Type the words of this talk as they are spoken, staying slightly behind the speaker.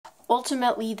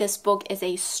Ultimately, this book is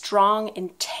a strong,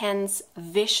 intense,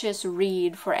 vicious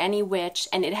read for any witch,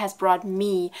 and it has brought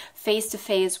me face to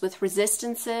face with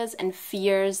resistances and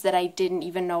fears that I didn't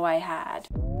even know I had.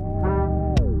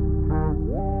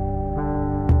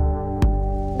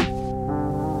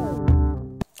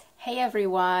 Hey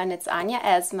everyone, it's Anya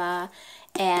Esma,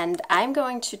 and I'm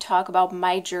going to talk about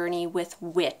my journey with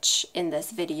witch in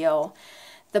this video.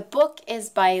 The book is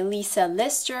by Lisa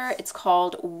Lister. It's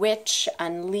called Witch,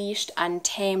 Unleashed,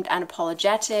 Untamed,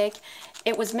 Unapologetic.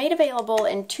 It was made available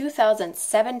in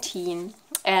 2017,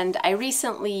 and I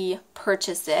recently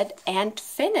purchased it and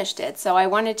finished it, so I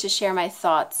wanted to share my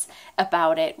thoughts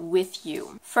about it with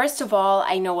you. First of all,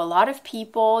 I know a lot of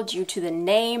people, due to the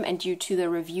name and due to the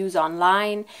reviews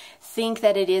online, think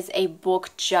that it is a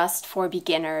book just for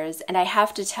beginners, and I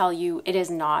have to tell you, it is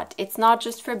not. It's not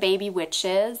just for baby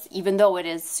witches, even though it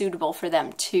is suitable for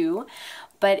them too,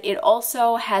 but it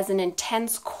also has an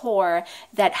intense core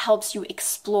that helps you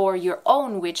explore your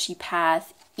own witchy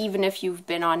path, even if you've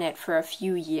been on it for a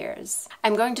few years.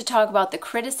 I'm going to talk about the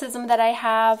criticism that I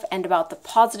have and about the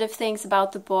positive things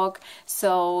about the book,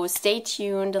 so stay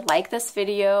tuned, like this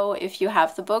video if you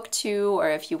have the book too,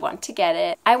 or if you want to get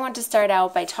it. I want to start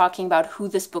out by talking about who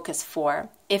this book is for.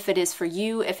 If it is for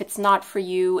you, if it's not for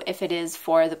you, if it is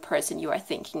for the person you are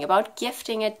thinking about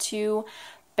gifting it to.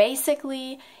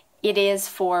 Basically, it is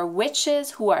for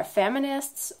witches who are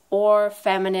feminists or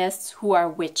feminists who are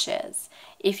witches.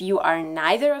 If you are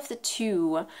neither of the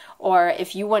two, or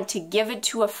if you want to give it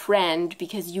to a friend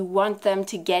because you want them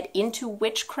to get into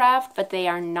witchcraft but they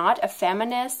are not a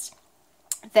feminist,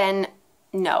 then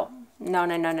no.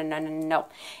 No.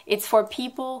 It's for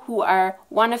people who are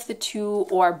one of the two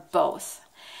or both.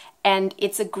 And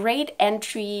it's a great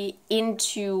entry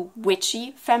into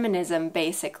witchy feminism,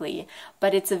 basically,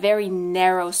 but it's a very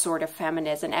narrow sort of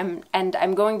feminism, and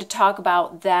I'm going to talk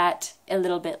about that a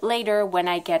little bit later when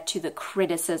I get to the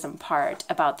criticism part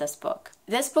about this book.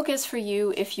 This book is for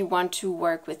you if you want to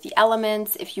work with the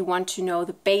elements, if you want to know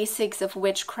the basics of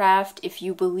witchcraft, if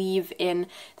you believe in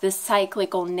the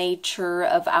cyclical nature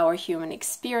of our human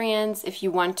experience, if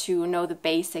you want to know the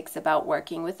basics about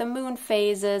working with the moon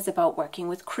phases, about working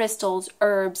with crystals,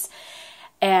 herbs,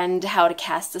 and how to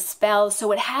cast a spell.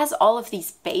 So it has all of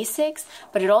these basics,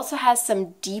 but it also has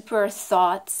some deeper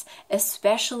thoughts,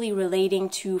 especially relating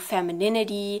to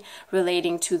femininity,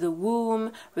 relating to the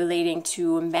womb, relating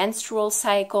to menstrual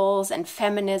cycles and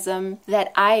feminism,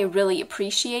 that I really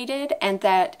appreciated and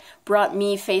that brought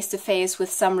me face to face with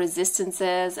some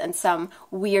resistances and some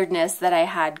weirdness that I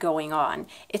had going on.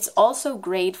 It's also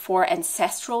great for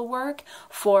ancestral work,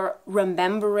 for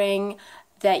remembering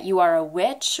that you are a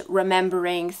witch,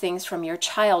 remembering things from your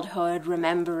childhood,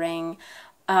 remembering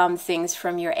things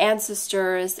from your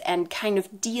ancestors, and kind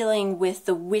of dealing with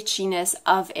the witchiness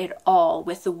of it all,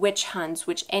 with the witch hunts,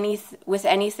 with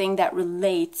anything that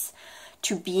relates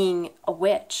to being a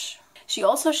witch. She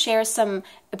also shares some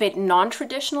a bit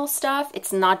non-traditional stuff.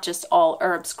 It's not just all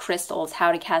herbs, crystals,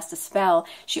 how to cast a spell.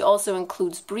 She also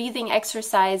includes breathing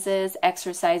exercises,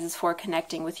 exercises for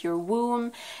connecting with your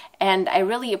womb, and I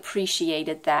really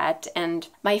appreciated that. And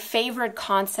my favorite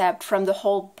concept from the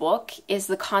whole book is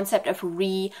the concept of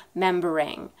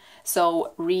remembering.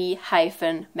 So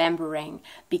re-membering,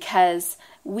 because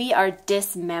we are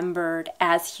dismembered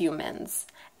as humans,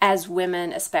 as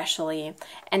women especially,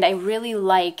 and I really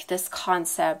like this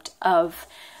concept of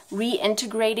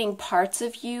reintegrating parts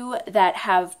of you that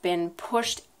have been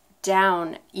pushed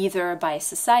down either by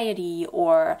society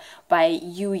or by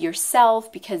you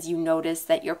yourself because you noticed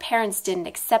that your parents didn't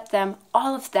accept them.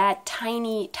 All of that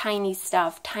tiny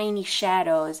stuff, tiny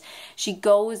shadows. She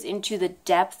goes into the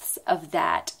depths of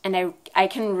that, and I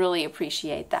can really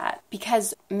appreciate that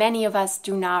because many of us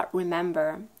do not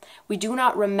remember. We do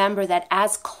not remember that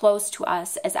as close to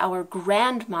us as our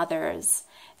grandmothers,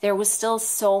 there was still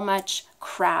so much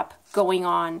crap going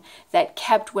on that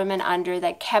kept women under,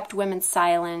 that kept women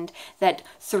silent, that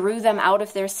threw them out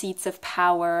of their seats of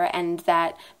power, and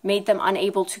that made them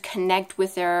unable to connect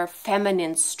with their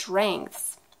feminine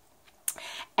strengths.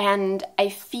 And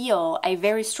I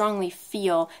very strongly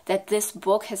feel that this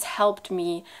book has helped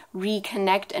me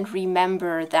reconnect and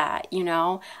remember that, you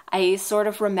know. I sort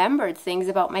of remembered things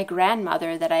about my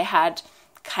grandmother that I had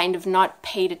kind of not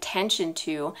paid attention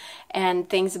to, and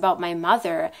things about my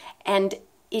mother, and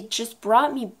it just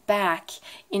brought me back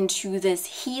into this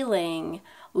healing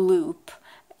loop,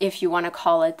 if you want to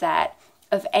call it that,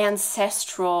 of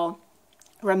ancestral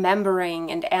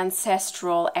remembering and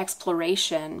ancestral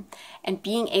exploration, and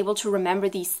being able to remember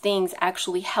these things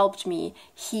actually helped me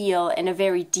heal in a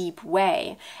very deep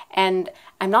way. And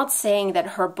I'm not saying that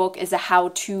her book is a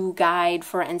how-to guide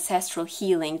for ancestral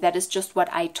healing. That is just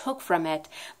what I took from it,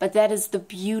 but that is the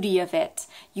beauty of it.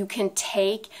 You can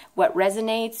take what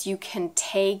resonates, you can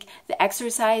take the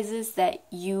exercises that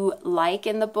you like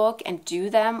in the book and do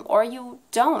them, or you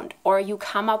don't, or you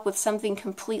come up with something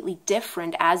completely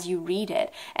different as you read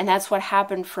it. And that's what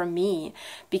happened for me,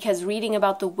 because reading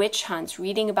about the witch hunts,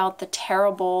 reading about the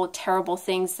terrible, terrible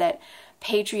things that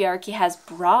patriarchy has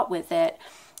brought with it,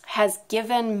 has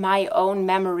given my own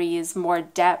memories more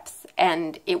depth,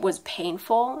 and it was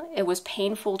painful. It was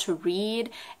painful to read,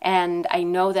 and I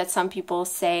know that some people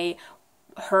say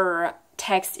her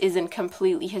text isn't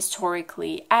completely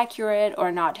historically accurate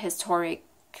or not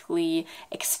historically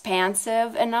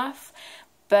expansive enough,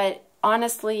 but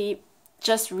honestly,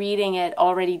 just reading it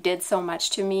already did so much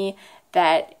to me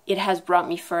that it has brought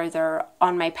me further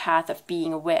on my path of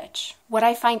being a witch. What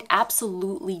I find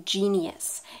absolutely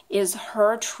genius is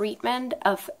her treatment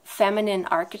of feminine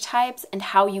archetypes and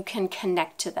how you can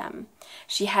connect to them.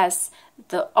 She has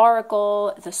the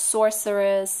oracle, the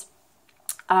sorceress,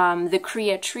 the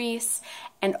creatrice,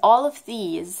 and all of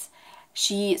these,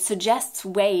 she suggests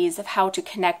ways of how to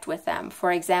connect with them.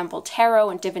 For example, tarot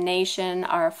and divination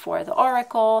are for the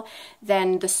oracle,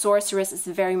 then the sorceress is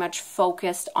very much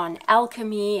focused on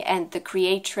alchemy, and the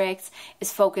creatrix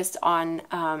is focused on,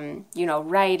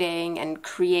 writing and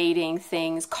creating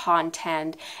things,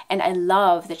 content. And I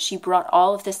love that she brought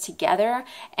all of this together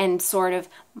and sort of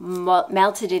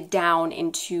melted it down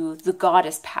into the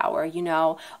goddess power,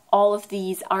 all of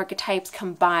these archetypes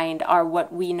combined are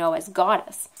what we know as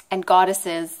goddess. And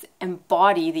goddesses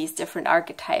embody these different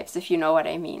archetypes, if you know what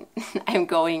I mean. I'm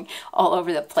going all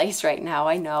over the place right now,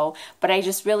 I know. But I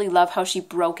just really love how she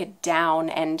broke it down,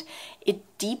 and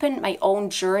it deepened my own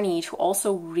journey to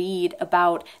also read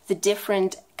about the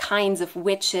different kinds of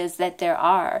witches that there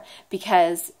are.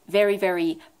 Because very,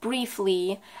 very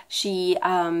briefly, she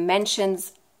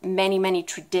mentions many, many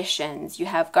traditions. You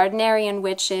have Gardnerian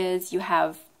witches, you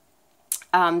have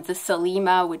the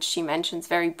Salima, which she mentions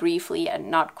very briefly and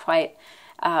not quite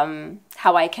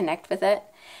how I connect with it.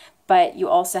 But you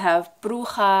also have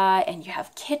bruja, and you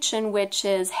have kitchen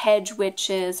witches, hedge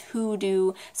witches,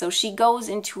 hoodoo. So she goes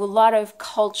into a lot of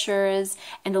cultures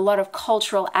and a lot of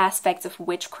cultural aspects of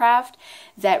witchcraft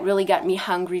that really got me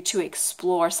hungry to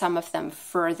explore some of them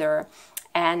further.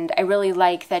 And I really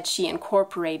like that she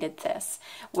incorporated this.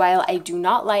 While I do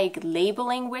not like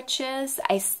labeling witches,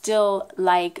 I still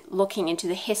like looking into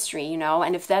the history,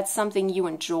 and if that's something you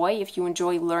enjoy, if you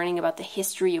enjoy learning about the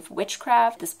history of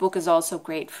witchcraft, this book is also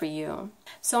great for you.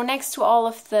 So next to all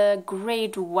of the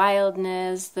great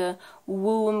wildness, the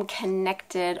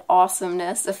womb-connected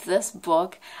awesomeness of this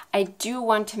book, I do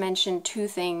want to mention two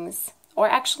things, or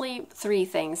actually three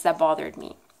things that bothered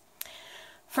me.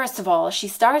 First of all, she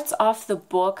starts off the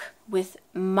book with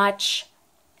much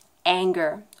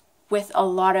anger, with a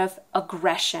lot of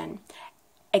aggression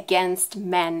against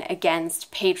men, against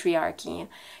patriarchy,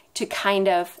 to kind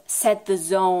of set the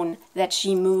zone that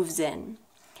she moves in.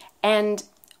 And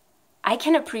I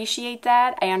can appreciate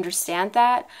that, I understand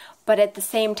that, but at the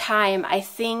same time, I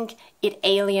think it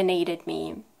alienated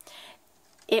me.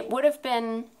 It would have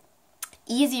been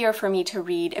easier for me to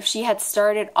read if she had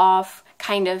started off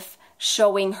kind of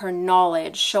showing her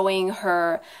knowledge, showing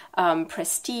her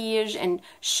prestige, and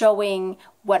showing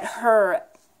what her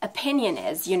opinion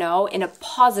is, in a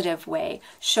positive way,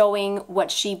 showing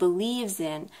what she believes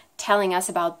in, telling us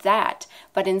about that.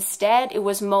 But instead, it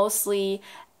was mostly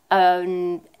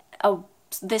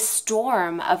this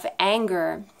storm of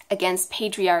anger against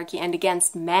patriarchy and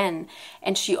against men.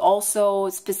 And she also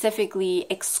specifically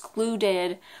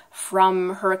excluded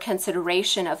from her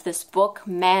consideration of this book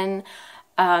men.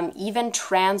 Even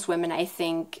trans women, I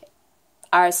think,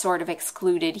 are sort of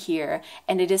excluded here.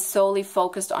 And it is solely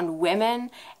focused on women,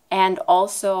 and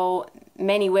also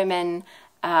many women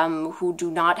who do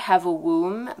not have a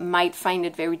womb might find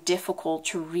it very difficult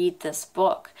to read this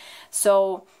book.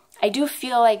 So I do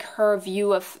feel like her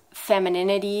view of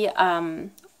femininity,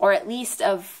 or at least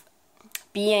of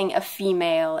being a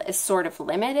female, is sort of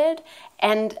limited.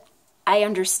 And I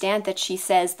understand that she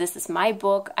says, this is my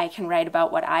book, I can write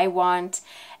about what I want,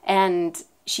 and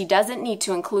she doesn't need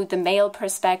to include the male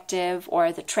perspective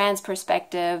or the trans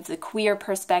perspective, the queer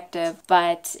perspective,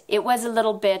 but it was a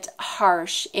little bit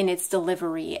harsh in its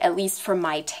delivery, at least for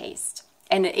my taste.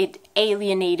 and it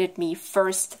alienated me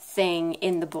first thing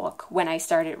in the book when I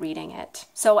started reading it.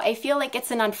 So I feel like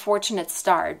it's an unfortunate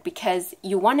start, because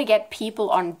you want to get people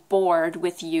on board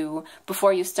with you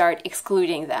before you start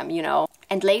excluding them, you know.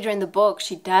 And later in the book,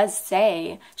 she does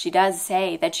say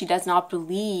that she does not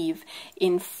believe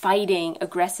in fighting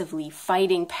aggressively,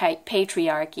 fighting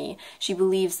patriarchy. She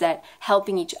believes that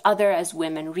helping each other as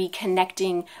women,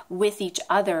 reconnecting with each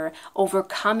other,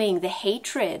 overcoming the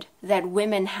hatred that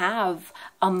women have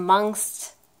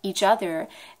amongst each other,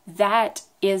 that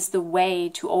is the way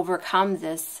to overcome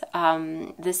this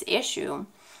this issue.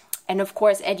 And of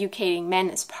course, educating men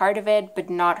is part of it, but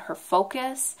not her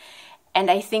focus. And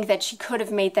I think that she could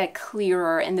have made that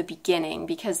clearer in the beginning,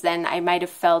 because then I might have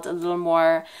felt a little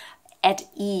more at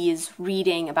ease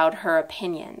reading about her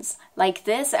opinions. Like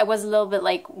this, I was a little bit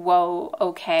like, whoa,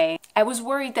 okay. I was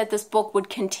worried that this book would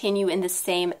continue in the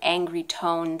same angry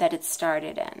tone that it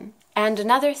started in. And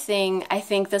another thing, I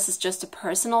think this is just a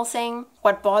personal thing,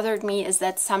 what bothered me is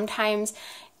that sometimes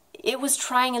it was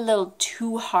trying a little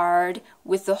too hard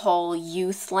with the whole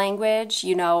youth language.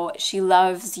 You know, she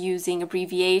loves using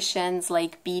abbreviations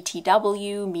like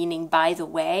BTW, meaning by the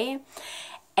way.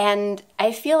 And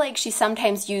I feel like she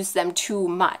sometimes used them too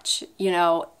much. You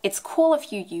know, it's cool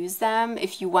if you use them,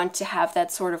 if you want to have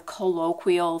that sort of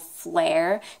colloquial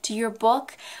flair to your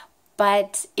book.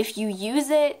 But if you use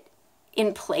it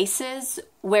in places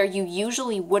where you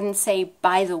usually wouldn't say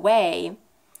by the way,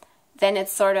 then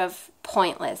it's sort of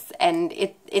pointless, and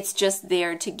it's just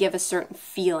there to give a certain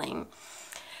feeling.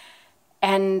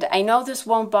 And I know this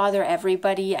won't bother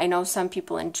everybody. I know some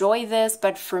people enjoy this,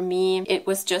 but for me, it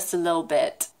was just a little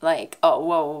bit like, oh,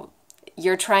 whoa,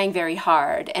 you're trying very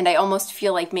hard. And I almost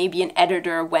feel like maybe an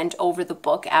editor went over the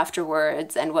book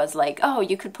afterwards and was like, oh,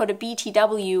 you could put a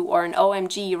BTW or an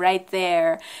OMG right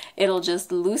there. It'll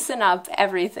just loosen up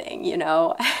everything, you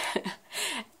know?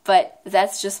 But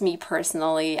that's just me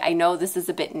personally. I know this is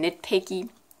a bit nitpicky,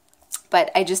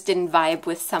 but I just didn't vibe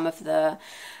with some of the,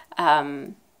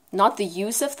 not the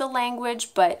use of the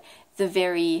language, but the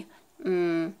very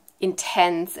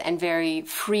intense and very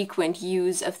frequent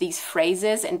use of these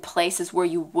phrases in places where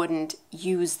you wouldn't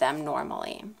use them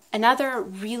normally. Another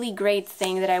really great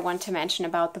thing that I want to mention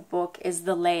about the book is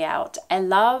the layout. I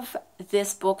love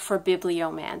this book for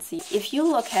bibliomancy. If you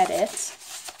look at it,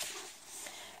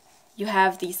 you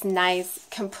have these nice,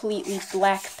 completely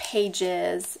black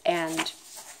pages and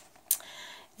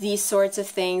these sorts of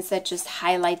things that just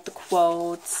highlight the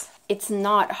quotes. It's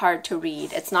not hard to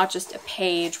read. It's not just a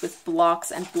page with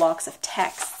blocks and blocks of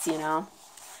texts, you know.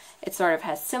 It sort of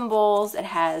has symbols, it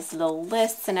has little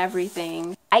lists and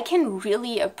everything. I can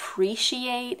really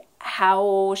appreciate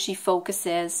how she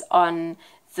focuses on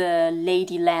the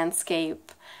lady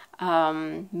landscape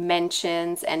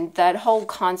mentions and that whole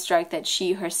construct that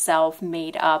she herself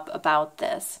made up about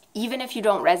this. Even if you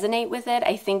don't resonate with it,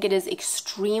 I think it is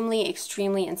extremely,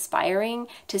 extremely inspiring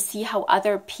to see how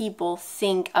other people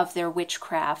think of their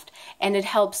witchcraft, and it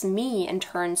helps me in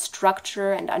turn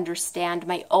structure and understand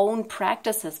my own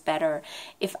practices better.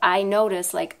 If I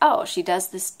notice like, oh, she does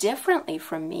this differently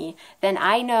from me, then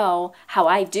I know how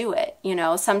I do it. You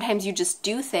know, sometimes you just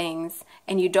do things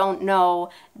and you don't know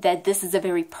that this is a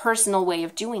very personal way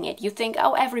of doing it. You think,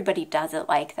 oh, everybody does it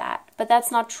like that. But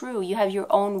that's not true. You have your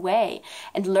own way.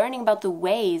 And learning about the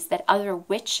ways that other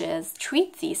witches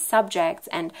treat these subjects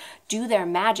and do their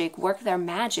magic, work their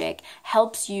magic,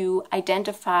 helps you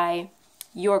identify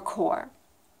your core,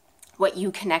 what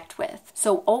you connect with.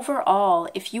 So overall,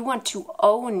 if you want to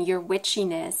own your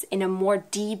witchiness in a more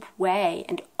deep way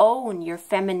and own your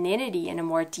femininity in a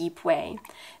more deep way,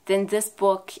 then this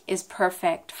book is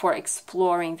perfect for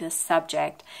exploring this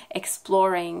subject,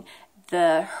 exploring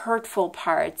the hurtful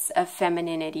parts of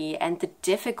femininity and the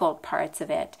difficult parts of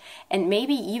it. And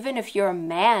maybe even if you're a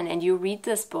man and you read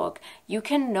this book, you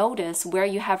can notice where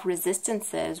you have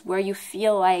resistances, where you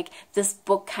feel like this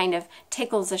book kind of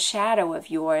tickles a shadow of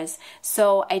yours.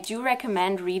 So I do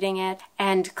recommend reading it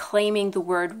and claiming the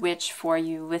word witch for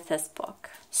you with this book.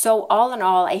 So all in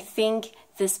all, I think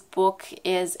this book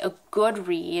is a good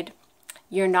read.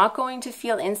 You're not going to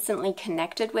feel instantly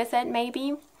connected with it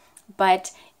maybe,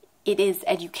 but it is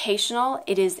educational,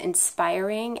 it is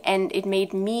inspiring, and it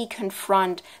made me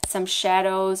confront some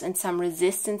shadows and some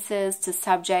resistances to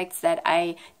subjects that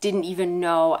I didn't even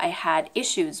know I had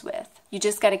issues with. You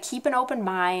just got to keep an open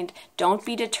mind, don't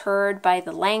be deterred by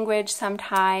the language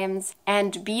sometimes,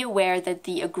 and be aware that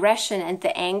the aggression and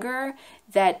the anger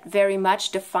that very much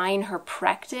define her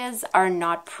practice are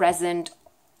not present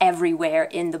everywhere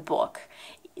in the book.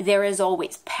 there is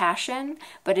always passion,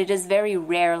 but it is very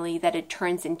rarely that it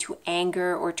turns into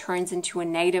anger or turns into a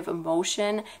negative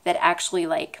emotion that actually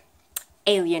like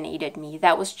alienated me.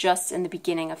 That was just in the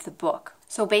beginning of the book.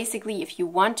 So basically, if you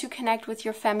want to connect with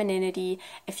your femininity,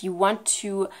 if you want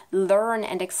to learn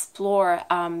and explore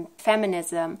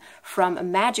feminism from a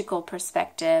magical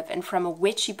perspective and from a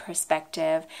witchy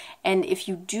perspective, and if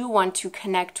you do want to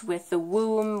connect with the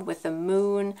womb, with the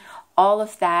moon, all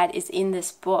of that is in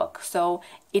this book. So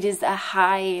it is a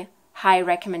high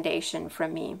recommendation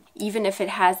from me, even if it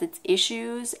has its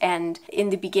issues. And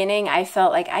in the beginning I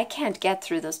felt like I can't get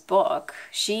through this book.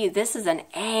 This is an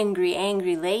angry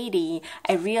lady.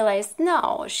 I realized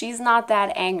no, she's not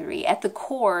that angry. At the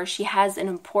core, she has an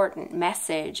important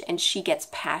message and she gets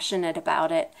passionate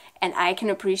about it, and I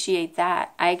can appreciate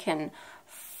that. I can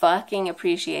fucking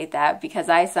appreciate that, because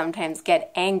I sometimes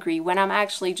get angry when I'm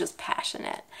actually just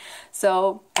passionate.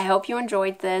 So I hope you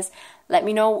enjoyed this. Let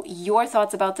me know your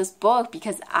thoughts about this book,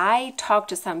 because I talked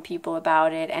to some people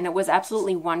about it and it was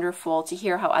absolutely wonderful to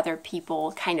hear how other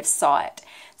people kind of saw it.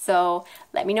 So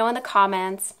let me know in the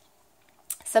comments.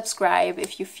 Subscribe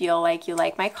if you feel like you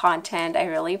like my content. I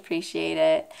really appreciate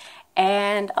it.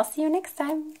 And I'll see you next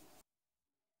time.